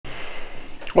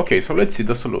Okay, so let's see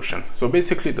the solution. So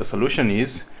basically the solution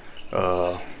is,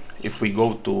 if we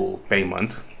go to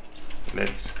payment,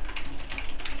 let's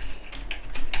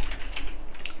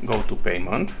go to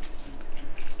payment,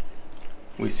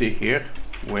 we see here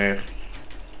where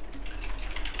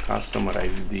customer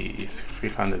ID is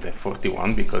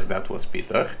 341 because that was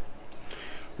Peter.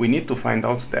 We need to find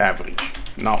out the average.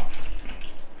 Now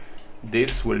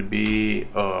this will be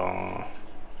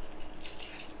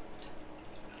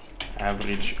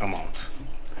average amount.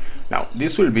 Now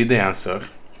this will be the answer,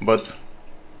 but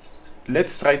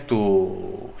let's try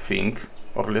to think,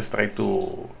 or let's try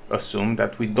to assume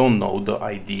that we don't know the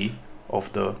ID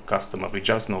of the customer, we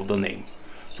just know the name.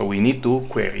 So we need to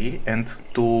query and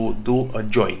to do a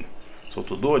join. So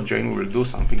to do a join, we will do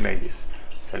something like this.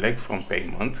 Select from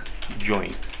payment, join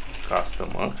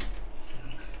customer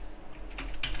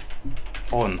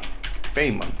on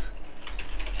payment.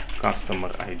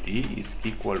 Customer ID is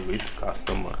equal with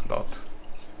customer dot,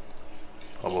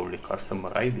 probably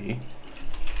customer ID,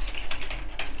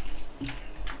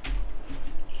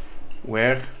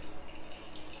 where,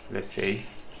 let's say,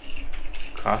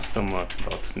 customer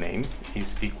dot name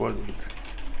is equal with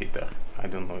Peter. I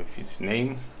don't know if it's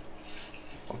name.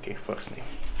 Okay, first name.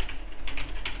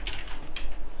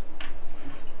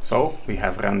 So we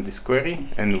have run this query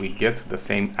and we get the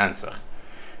same answer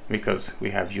because we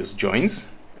have used joins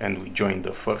and we join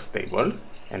the first table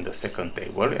and the second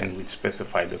table, and we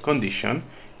specify the condition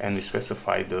and we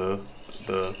specify the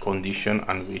condition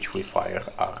on which we fire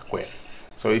our query.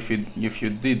 So if you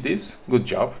did this, good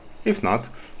job. If not,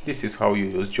 this is how you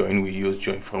use join. We use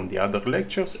join from the other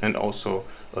lectures and also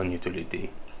an utility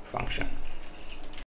function.